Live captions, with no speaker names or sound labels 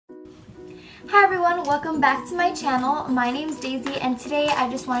Hi everyone, welcome back to my channel. My name's Daisy and today I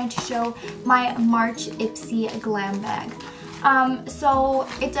just wanted to show my March Ipsy glam bag. So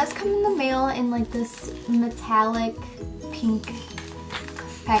it does come in the mail in like this metallic pink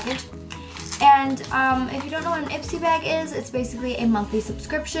package. And if you don't know what an Ipsy bag is, it's basically a monthly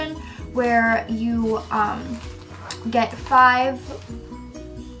subscription where you get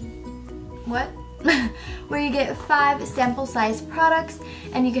where you get 5 sample size products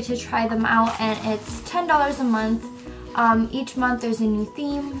and you get to try them out, and it's $10 a month. Each month there's a new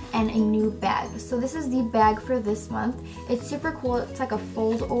theme and a new bag. So this is the bag for this month. It's super cool. It's like a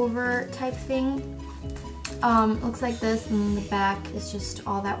fold over type thing. Looks like this, and the back is just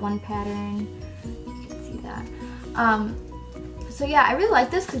all that one pattern. You can see that. So yeah, I really like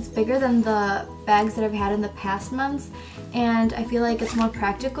this because it's bigger than the bags that I've had in the past months, and I feel like it's more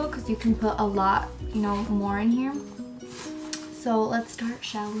practical because you can put a lot, more in here. So let's start,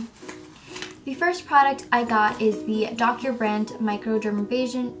 shall we? The first product I got is the Dr. Brandt Micro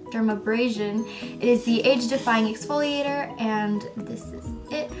Dermabrasion. It is the age-defying exfoliator, and this is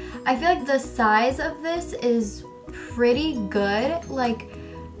it. I feel like the size of this is pretty good. Like,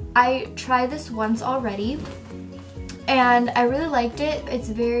 I tried this once already, and I really liked it. It's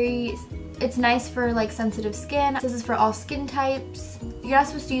nice for like sensitive skin. This is for all skin types. You're not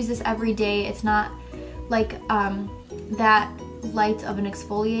supposed to use this every day. It's not like that light of an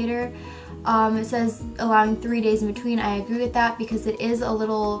exfoliator. It says allowing 3 days in between. I agree with that because it is a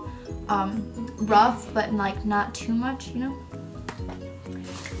little rough, but like not too much,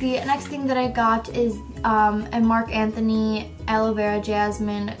 The next thing that I got is a Marc Anthony Aloe Vera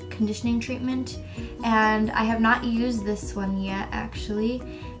Jasmine conditioning treatment, and I have not used this one yet actually.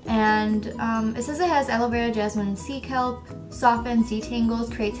 And it says it has aloe vera, jasmine, and sea kelp, softens,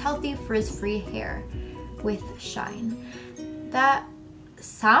 detangles, creates healthy frizz-free hair with shine. That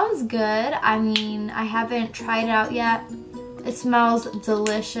sounds good. I mean, I haven't tried it out yet. It smells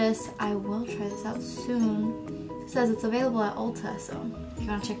delicious. I will try this out soon. It says it's available at Ulta, so if you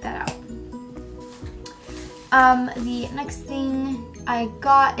want to check that out. The next thing I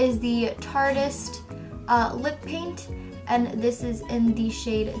got is the Tartist lip paint, and this is in the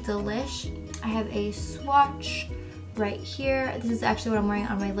shade Delish. I have a swatch right here. This is actually what I'm wearing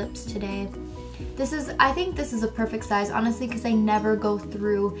on my lips today. I think this is a perfect size, honestly, because I never go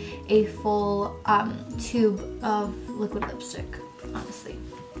through a full tube of liquid lipstick, honestly.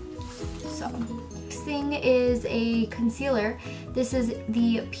 So, next thing is a concealer. This is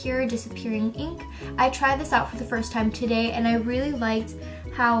the Pure Disappearing Ink. I tried this out for the first time today, and I really liked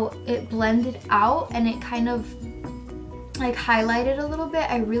how it blended out and it kind of like highlighted a little bit.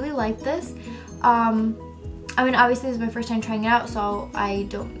 I really like this. I mean, obviously this is my first time trying it out, so I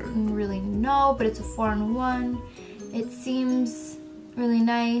don't really know, but it's a 4-in-1. It seems really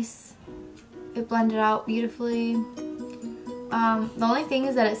nice. It blended out beautifully. The only thing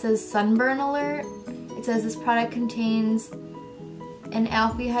is that it says sunburn alert. It says this product contains an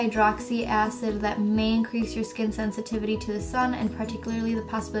alpha hydroxy acid that may increase your skin sensitivity to the sun, and particularly the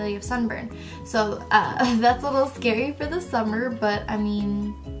possibility of sunburn. So that's a little scary for the summer, but I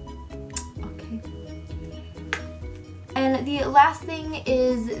mean, okay. And the last thing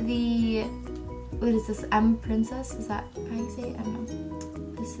is the, what is this, M Princess? Is that how you say it? I don't know.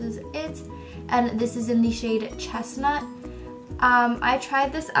 This is it, and this is in the shade Chestnut. I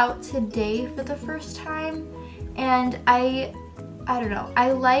tried this out today for the first time, and I don't know,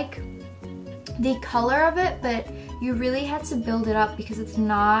 I like the color of it, but you really had to build it up because it's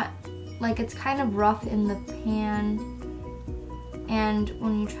not, like, it's kind of rough in the pan, and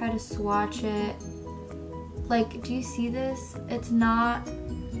when you try to swatch it, like, do you see this? It's not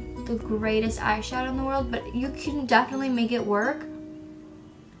the greatest eyeshadow in the world, but you can definitely make it work,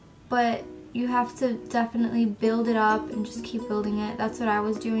 but you have to definitely build it up and just keep building it. That's what I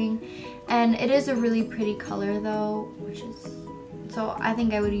was doing, and it is a really pretty color though, so I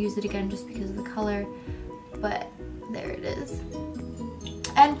think I would use it again just because of the color, but there it is.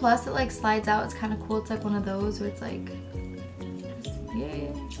 And plus it like slides out. It's kind of cool. It's like one of those where it's like,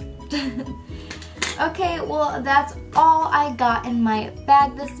 yeah. Okay, well that's all I got in my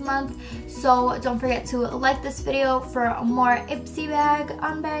bag this month. So don't forget to like this video for more Ipsy bag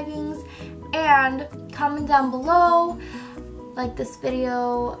unbaggings, and comment down below, like this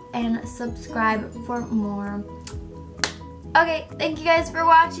video, and subscribe for more. Okay, thank you guys for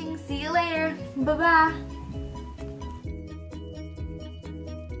watching. See you later. Bye-bye.